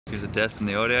Give us a test on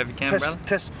the audio if you can, brother.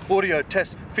 Test, audio,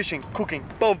 test, fishing, cooking,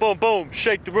 boom, boom, boom,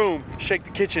 shake the room, shake the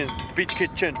kitchen, beach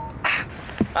kitchen.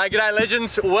 Hey, g'day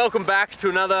legends, welcome back to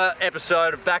another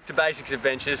episode of Back to Basics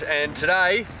Adventures, and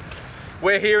today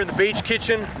we're here in the beach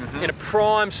kitchen in a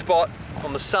prime spot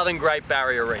on the southern Great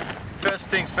Barrier Reef. First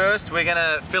things first, we're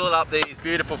gonna fillet up these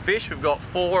beautiful fish. We've got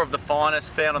 4 of the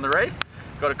finest found on the reef.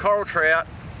 We've got a coral trout,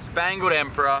 spangled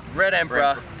emperor, Red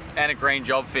emperor, and a green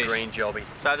jobfish. green jobby.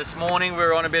 So this morning we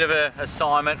were on a bit of an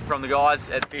assignment from the guys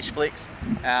at Fish Flicks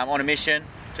on a mission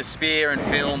to spear and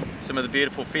film some of the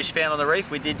beautiful fish found on the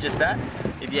reef. We did just that.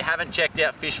 If you haven't checked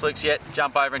out Fish Flicks yet,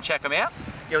 jump over and check them out.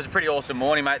 It was a pretty awesome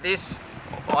morning, mate.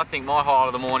 I think my highlight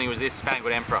of the morning was this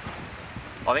spangled emperor.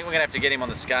 I think we're gonna have to get him on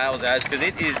the scales, because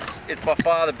it's by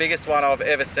far the biggest one I've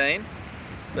ever seen.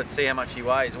 Let's see how much he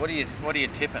weighs. What are you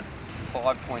tipping?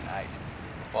 5.8.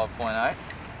 5.8.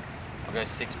 I'll go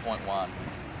 6.1.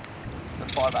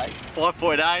 5.8.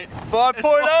 5.8.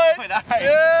 5.8.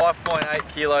 Yeah. 5.8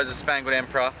 kilos of spangled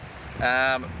emperor.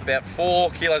 About 4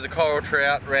 kilos of coral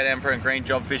trout, red emperor, and green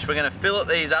jobfish. We're going to fillet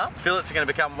these up. Fillets are going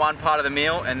to become one part of the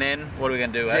meal, and then what are we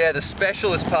going to do? Yeah, the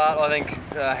specialist part, I think,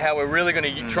 how we're really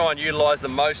going to try and utilise the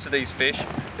most of these fish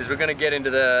is we're going to get into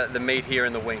the meat here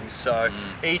in the wings. So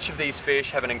each of these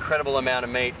fish have an incredible amount of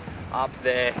meat up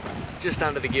there, just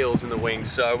under the gills in the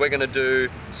wings. So we're going to do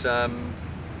some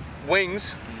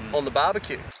wings on the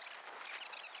barbecue.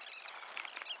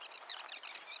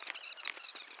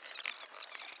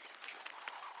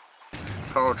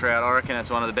 Coral trout, I reckon it's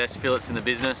one of the best fillets in the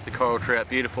business. The coral trout,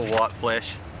 beautiful white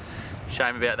flesh.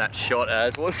 Shame about that shot,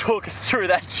 Az. Well, talk us through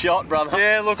that shot, brother.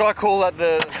 Yeah, look, I call that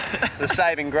the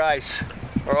saving grace.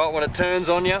 All right, when it turns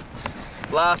on you,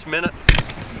 last minute,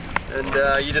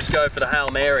 and you just go for the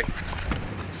Hail Mary.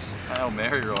 Hail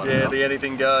Mary, right? Yeah, the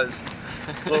anything goes.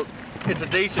 Look, it's a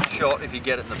decent shot if you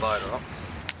get it in the boat, all right?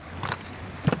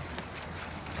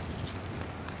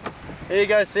 Here you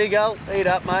go, seagull. Eat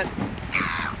up, mate.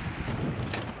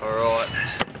 Alright,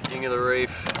 king of the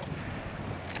reef.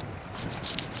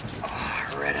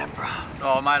 Oh, red emperor.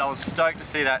 Oh mate, I was stoked to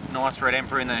see that nice red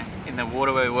emperor in the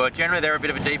water where we were. Generally they're a bit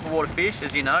of a deeper water fish,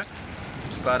 as you know.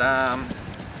 But I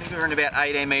think we were in about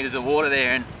 18 metres of water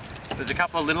there, and there's a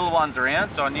couple of little ones around,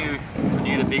 so I knew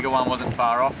the bigger one wasn't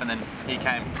far off, and then he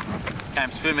came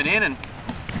swimming in, and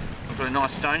I've got a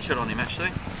nice stone shot on him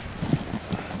actually.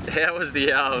 How was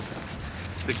the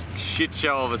shit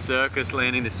show of a circus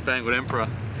landing this spangled emperor?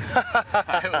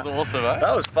 It was awesome, eh?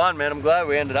 That was fun, man. I'm glad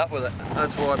we ended up with it.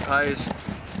 That's why it pays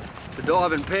to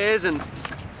dive in pairs and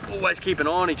always keep an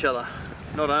eye on each other.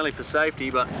 Not only for safety,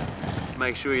 but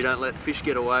make sure you don't let fish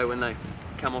get away when they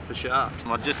come off the shaft.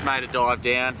 I just made a dive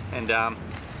down, and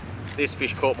this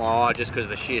fish caught my eye just because of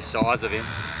the sheer size of him.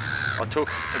 I took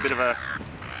a bit of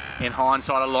in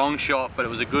hindsight, a long shot, but it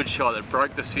was a good shot that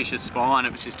broke this fish's spine.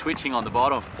 It was just twitching on the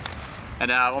bottom.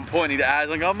 And I'm pointing to Az,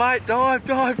 like, oh mate, dive,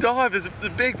 dive, dive. There's a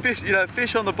big fish,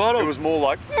 fish on the bottom. It was more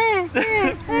like,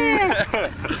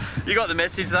 You got the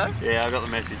message though? yeah, I got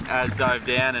the message. Az dove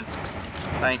down, and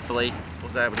thankfully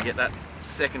was able to get that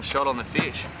second shot on the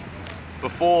fish.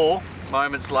 Before,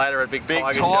 moments later, a big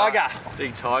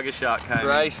tiger shark came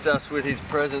graced us with his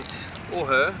presence, or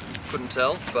her, couldn't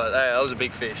tell, but hey, that was a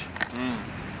big fish.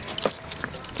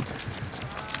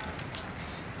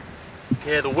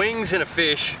 Yeah, the wings in a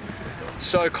fish,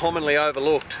 so commonly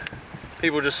overlooked.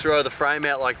 People just throw the frame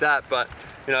out like that, but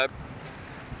if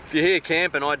you're here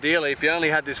camping, ideally, if you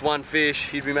only had this one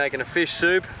fish, you'd be making a fish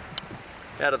soup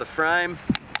out of the frame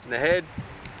and the head.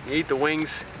 You eat the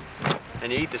wings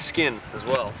and you eat the skin as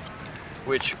well,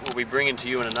 which we'll be bringing to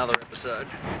you in another episode.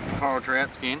 Coral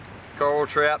trout skin. Coral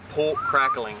trout pork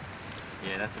crackling.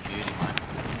 Yeah, that's a beauty, mate.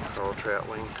 Coral trout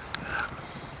wing.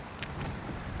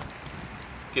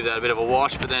 Give that a bit of a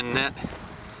wash, but then that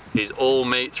is all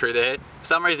meat through there. For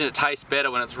some reason it tastes better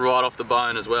when it's right off the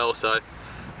bone as well, so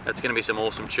that's going to be some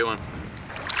awesome chewing.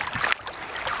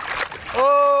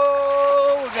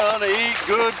 Oh, we're gonna eat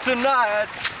good tonight.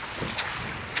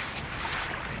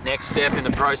 Next step in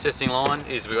the processing line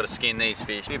is we've got to skin these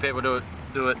fish. Few people do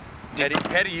it.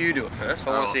 How do you do it first?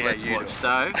 I want to see how you do it.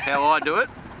 So, how I do it,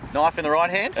 knife in the right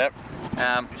hand. Yep.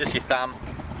 Just your thumb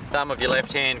of your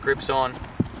left hand grips on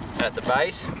at the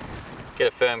base. Get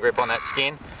a firm grip on that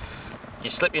skin. You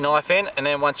slip your knife in, and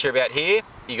then once you're about here,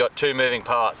 you got 2 moving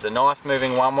parts. The knife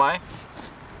moving one way,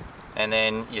 and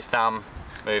then your thumb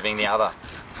moving the other.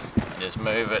 And just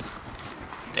move it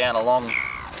down along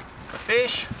the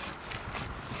fish.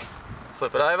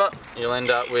 Flip it over, you'll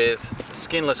end up with a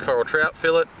skinless coral trout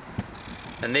fillet.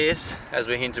 And this, as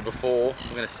we hinted before,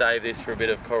 we're going to save this for a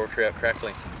bit of coral trout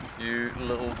crackling. You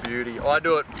little beauty. I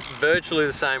do it virtually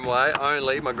the same way,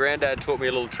 only my granddad taught me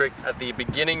a little trick at the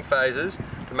beginning phases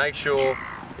to make sure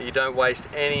that you don't waste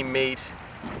any meat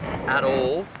at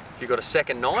all. If you've got a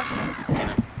second knife,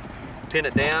 pin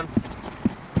it down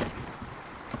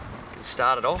and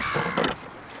start it off.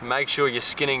 Make sure your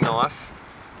skinning knife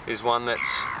is one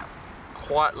that's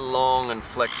quite long and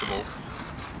flexible.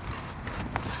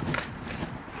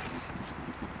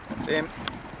 That's him.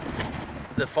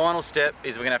 The final step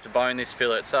is we're going to have to bone this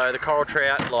fillet. So the coral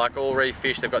trout, like all reef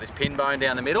fish, they've got this pin bone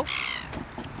down the middle.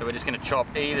 So we're just going to chop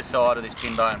either side of this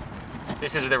pin bone.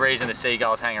 This is the reason the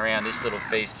seagulls hang around this little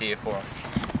feast here for them.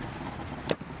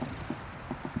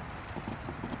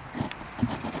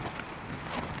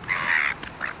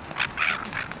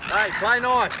 Hey, play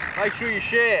nice. Make sure you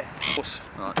share.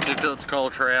 Right, 2 fillets of coral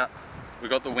trout.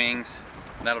 We've got the wings.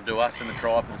 And that'll do us in the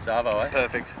tribe for the Savo, eh?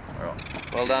 Perfect. All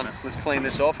right. Well done. Let's clean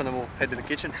this off and then we'll head to the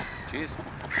kitchen. Cheers.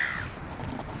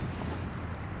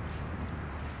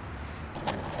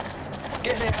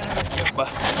 Get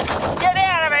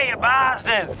out of here, you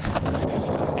bastards!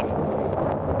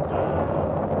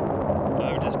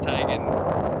 I'm just taking.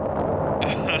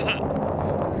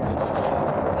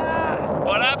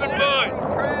 What happened, boys?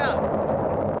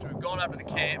 So we've gone up to the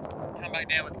camp, come back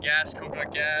down with the gas cooker,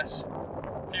 gas,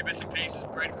 a few bits and pieces,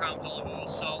 breadcrumbs, olive oil,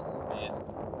 salt,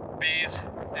 beers,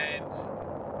 and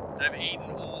they've eaten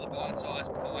all the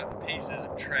bite-sized pieces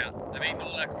of trout. They've eaten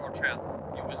all that coral trout.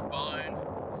 It was boned,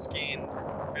 skinned,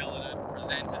 filleted,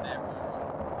 presented there.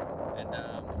 And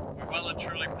We well and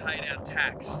truly paid our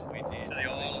tax to the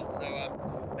island. So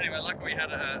anyway, luckily we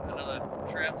had another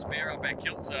trout spare up our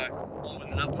kilt, so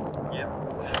onwards and upwards. yeah.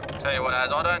 Tell you what,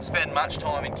 Az, I don't spend much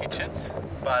time in kitchens,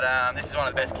 but this is one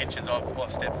of the best kitchens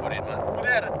I've stepped foot in, mate.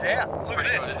 Without a doubt. Look at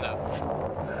Pretty this. good, isn't it?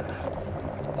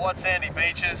 White sandy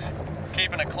beaches,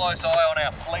 keeping a close eye on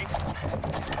our fleet.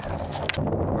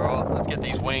 All right, let's get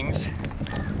these wings.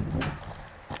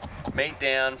 Meat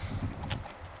down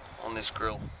on this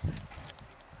grill.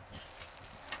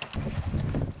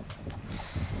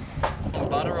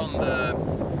 Butter on the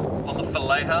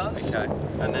filletas, Okay.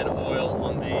 and then oil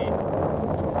on the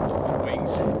wings.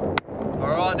 All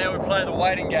right, now we play the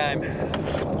waiting game.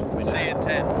 We see you at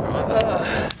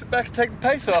 10. Sit back and take the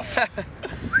pace off.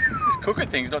 This cooker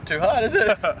thing's not too hard, is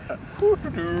it?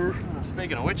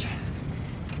 Speaking of which,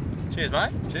 Cheers,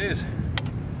 mate. cheers.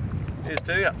 Cheers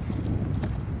to you.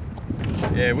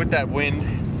 Yeah, with that wind,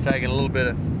 it's taking a little bit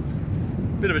of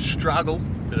a struggle.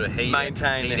 Bit of heat.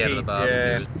 Maintain the out heat. of the barbecue.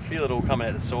 Yeah, feel it all coming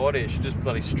out the side here. Should just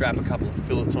bloody strap a couple of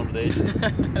fillets onto these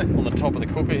on the top of the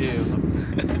cooker here.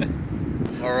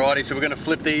 Alrighty, so we're going to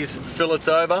flip these fillets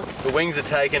over. The wings are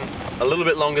taking a little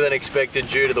bit longer than expected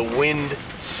due to the wind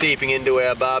seeping into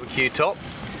our barbecue top.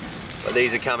 But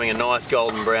these are coming a nice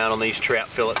golden brown on these trout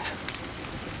fillets.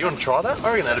 You want to try that?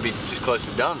 I reckon that'd be just close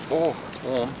to done. Oh, it's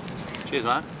warm. Cheers,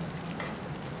 mate.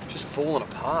 Just falling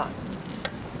apart.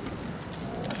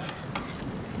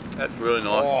 That's really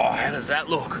nice. Oh, how does that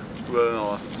look? Really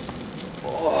nice.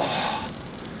 Oh.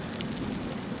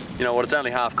 You know what, it's only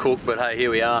half cooked, but hey,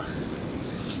 here we are.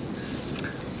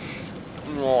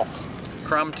 Oh,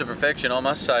 crumb to perfection, I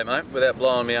must say, mate, without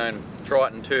blowing my own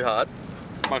Triton too hard.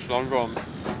 Much longer on.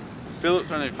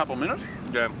 Fillet's only a couple of minutes.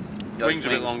 Yeah. Wings a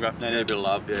bit longer. They need a bit of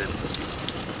love, yeah.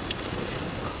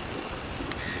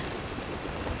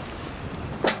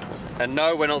 And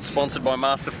no, we're not sponsored by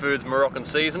Master Foods Moroccan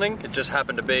Seasoning. It just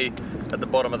happened to be at the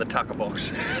bottom of the tucker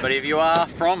box. But if you are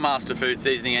from Master Food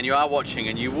Seasoning and you are watching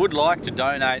and you would like to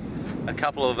donate a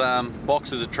couple of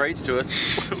boxes of treats to us,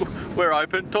 we're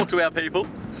open. Talk to our people.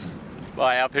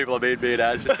 By our people, I mean me and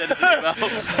Az. Just send us an email.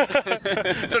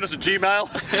 Send us a Gmail.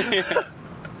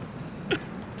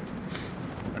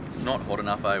 It's not hot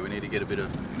enough, eh? We need to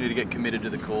get committed to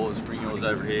the cause. Bring yours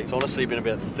over here. It's honestly been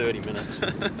about 30 minutes.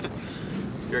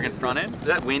 You reckon front end?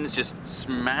 That wind's just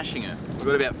smashing it. We've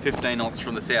got about 15 knots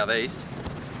from the southeast.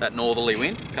 That northerly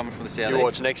wind coming from the southeast. You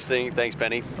watch next thing. Thanks,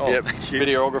 Benny. Oh, yep. thank you.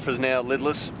 Videographer's now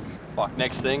lidless. Like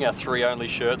next thing, our 3 only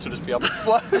shirts will just be up.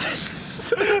 There'll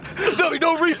be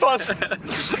no refunds.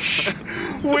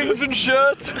 Wings and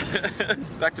shirts.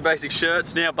 Back to basic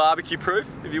shirts, now barbecue proof.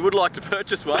 If you would like to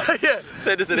purchase one, Yeah.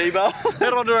 send us an email.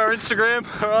 Head on to our Instagram.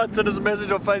 All right, send us a message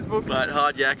on Facebook. Mate,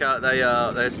 hard yakka,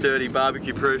 they're sturdy,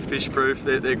 barbecue proof, fish proof,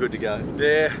 they're good to go.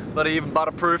 Yeah, bloody even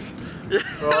butterproof. Yeah.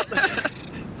 Right.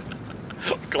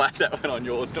 I'm glad that went on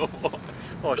yours, not mine.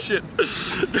 Oh shit.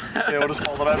 Yeah, we'll just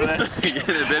fold it over there. Get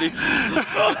it, Betty.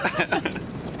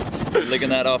 Licking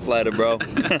that off later, bro.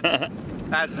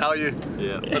 Adds value.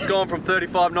 Yeah. It's gone from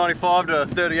 $35.95 to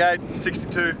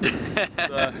 $38.62.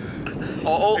 So,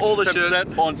 All the shirts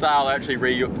 10%. on sale are actually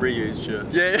reused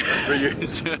shirts. Yeah.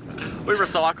 Reused shirts. We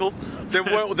recycle.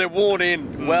 They're worn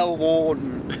in, well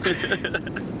worn.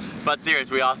 But serious,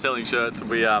 we are selling shirts.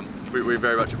 We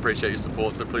very much appreciate your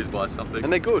support, so please buy something.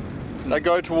 And they're good. They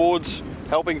go towards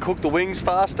helping cook the wings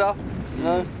faster, you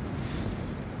know.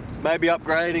 Maybe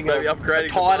upgrading a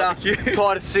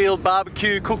tighter sealed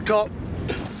barbecue cooktop.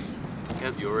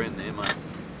 How's your end there, mate?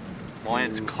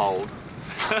 Mine's cold.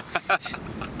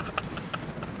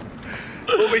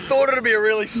 Well, we thought it'd be a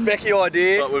really specky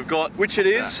idea, But we've got, which it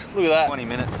is. Look at that. 20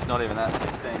 minutes, not even that,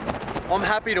 15. I'm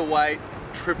happy to wait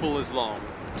triple as long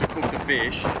to cook the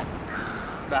fish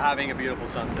for having a beautiful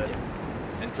sunset.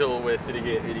 Until we're sitting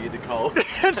here eating in the cold.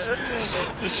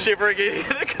 Just shivering eating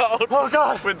in the cold. Oh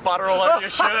God! With butter all over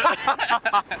your shirt.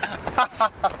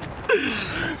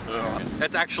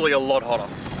 It's actually a lot hotter.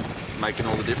 Making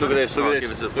all the difference. Look at this, look at this.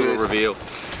 Give us a Look at little this. reveal.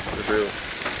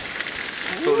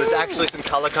 So there's actually some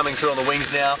colour coming through on the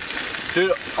wings now.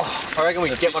 Dude, oh, I reckon we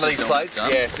can get one of these plates.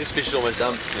 Yeah, this fish is almost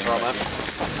done. Alright, mate.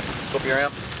 Flip you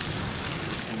around.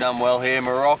 Done well here.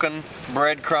 Moroccan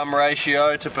breadcrumb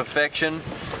ratio to perfection.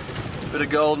 Bit of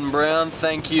golden brown.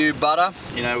 Thank you, butter.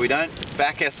 You know, we don't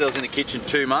back ourselves in the kitchen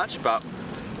too much, but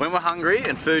when we're hungry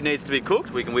and food needs to be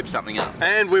cooked, we can whip something up.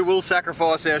 And we will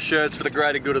sacrifice our shirts for the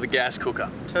greater good of the gas cooker.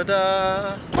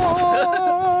 Ta-da!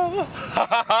 Oh.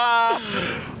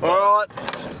 Alright.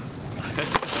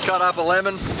 Cut up a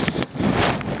lemon.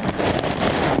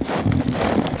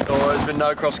 Oh, there's been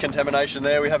no cross-contamination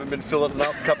there. We haven't been filling it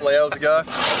up a couple of hours ago.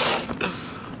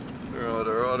 Alright.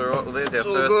 Well, there's our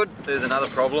all first. good. There's another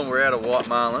problem. We're out of white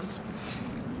marlins.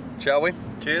 Shall we?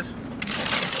 Cheers.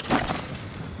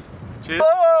 Cheers.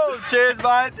 Oh, cheers,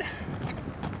 mate.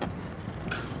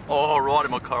 Oh, right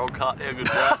in my coral cut. How good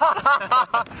is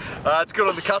that? It's good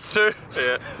on the cuts too.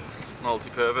 Yeah.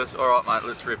 Multi-purpose. All right, mate.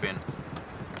 Let's rip in.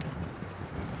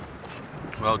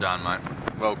 Well done, mate.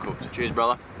 Well cooked. Cheers,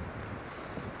 brother.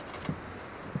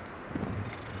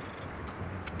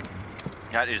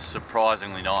 That is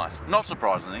surprisingly nice. Not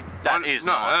surprisingly. That is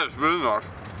nice. That is really nice.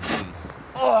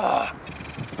 Oh,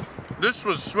 this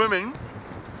was swimming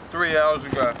 3 hours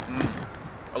ago.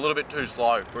 A little bit too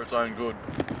slow for its own good.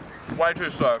 Way too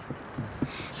slow.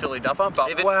 Silly duffer,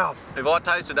 but Wow. if I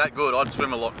tasted that good, I'd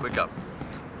swim a lot quicker.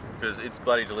 Because it's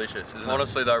bloody delicious, isn't it?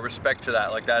 Honestly though, respect to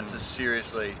that. Like that's a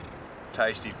seriously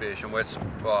tasty fish, and we're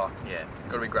Yeah.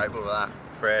 gotta be grateful for that.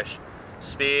 Fresh.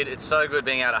 Speared, it's so good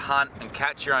being able to hunt and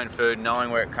catch your own food,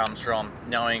 knowing where it comes from,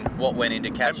 knowing what went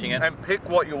into catching it. And pick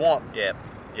what you want. Yeah,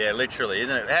 yeah, literally,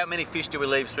 isn't it? How many fish do we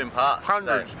leave swim past?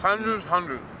 Hundreds.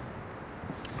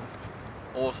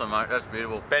 Awesome, mate, that's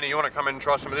beautiful. Benny, you want to come in and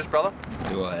try some of this, brother?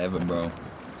 Do I have it, bro?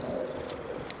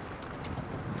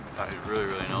 That is really,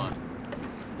 really nice.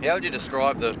 How would you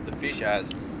describe the fish as,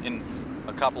 in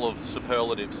a couple of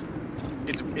superlatives?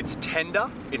 It's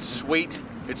tender, it's sweet,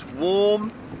 it's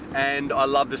warm, and I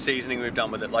love the seasoning we've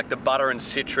done with it. Like the butter and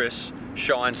citrus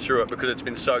shines through it because it's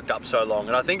been soaked up so long.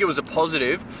 And I think it was a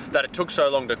positive that it took so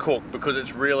long to cook because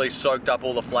it's really soaked up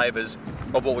all the flavors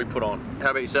of what we put on. How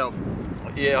about yourself?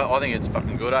 Yeah, I think it's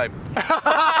fucking good, eh?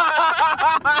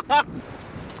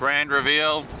 Grand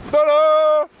reveal.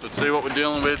 Ta-da! Let's see what we're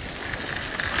dealing with.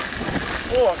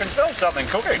 Oh, I can smell something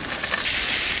cooking.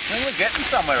 I think we're getting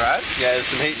somewhere, Az. Yeah, there's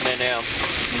some heat in there now.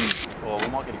 Oh, we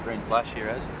might get a green flash here,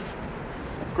 Az.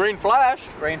 Green flash?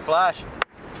 Green flash.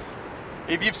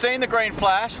 If you've seen the green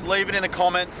flash, leave it in the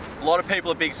comments. A lot of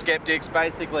people are big skeptics.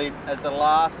 Basically, as the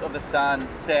last of the sun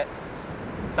sets,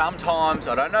 sometimes,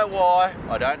 I don't know why,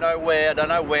 I don't know where, I don't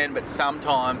know when, but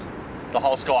sometimes the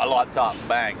whole sky lights up.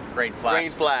 Bang, green flash.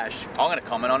 Green flash. I'm going to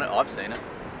comment on it. I've seen it.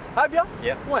 Have you?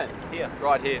 Yep. When? Here,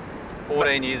 right here.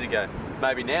 14 years ago.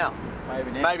 Maybe now.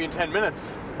 Maybe now. Maybe in 10 minutes.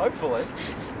 Hopefully.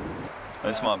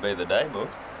 This might be the day, book.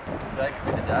 Today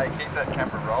could be the day. Keep that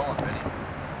camera rolling, Benny.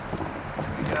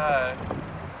 Here we go.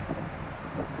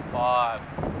 5,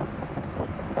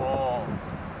 4,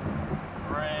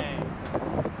 3,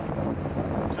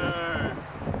 2,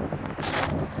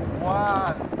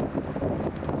 1.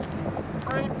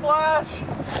 Green flash!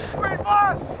 Green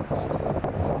flash!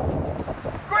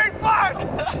 Green flash!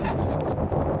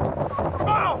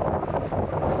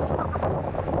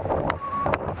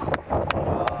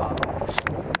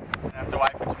 Have to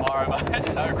wait for tomorrow,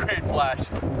 mate. No green flash.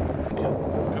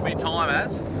 Could be time,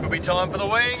 Az. Could be time for the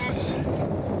wings.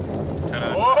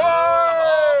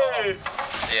 Whoa!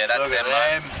 Yeah, that's Look at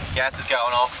them, mate. Gas is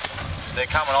going off. They're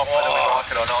coming off whether we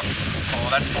like it or not. Oh,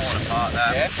 that's falling apart,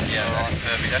 that. Yeah? Yeah, right.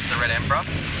 Perfect. That's the red emperor.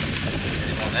 Get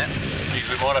him on there. Geez,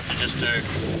 we might have to just do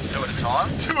 2 at a time.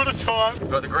 2 at a time.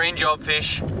 We've got the green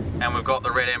jobfish And we've got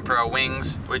the Red Emperor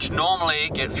wings, which normally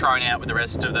get thrown out with the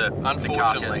rest of the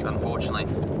carcass, unfortunately.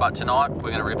 But tonight, we're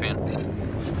gonna rip in.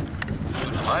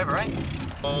 Put them over, eh?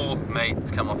 All meat's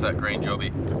come off that green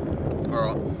jobby.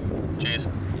 All right, cheers.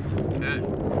 Good.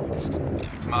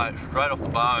 Mate, straight off the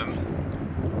bone.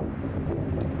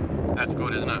 That's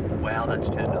good, isn't it? Wow, that's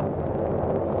tender.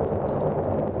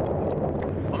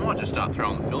 I might just start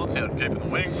throwing the fillets out and keeping the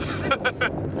wings.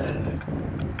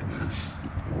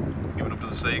 Giving them to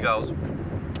the seagulls.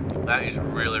 That is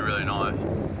really, really nice.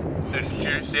 It's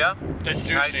juicier,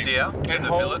 tastier than the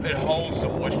fillets. It holds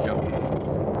some moisture.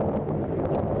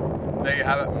 There you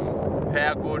have it.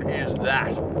 How good is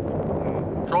that?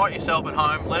 Try it yourself at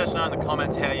home. Let us know in the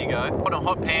comments how you go. On a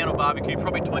hot pan or barbecue,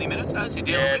 probably 20 minutes, as you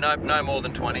deal with. Yeah, no more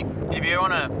than 20. If you're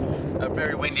on a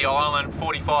very windy island,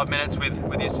 45 minutes with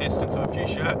the assistance of a few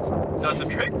shirts does the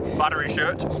trick. Buttery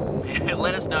shirts. Yeah,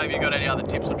 let us know if you've got any other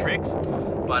tips or tricks.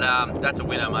 But that's a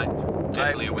winner, mate.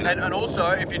 Definitely a winner. And also,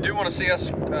 if you do want to see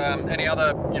us, any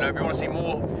other, if you want to see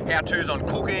more how-tos on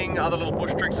cooking, other little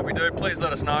bush tricks that we do, please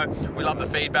let us know. We love the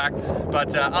feedback.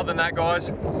 But other than that,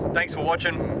 guys, thanks for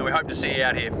watching, and we hope to see you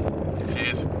out here.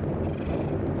 Cheers.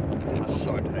 That's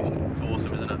so tasty. It's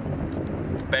awesome, isn't it?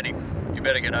 Benny, you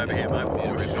better get over here, mate,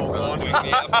 before it's all gone.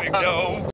 Yeah, big dog.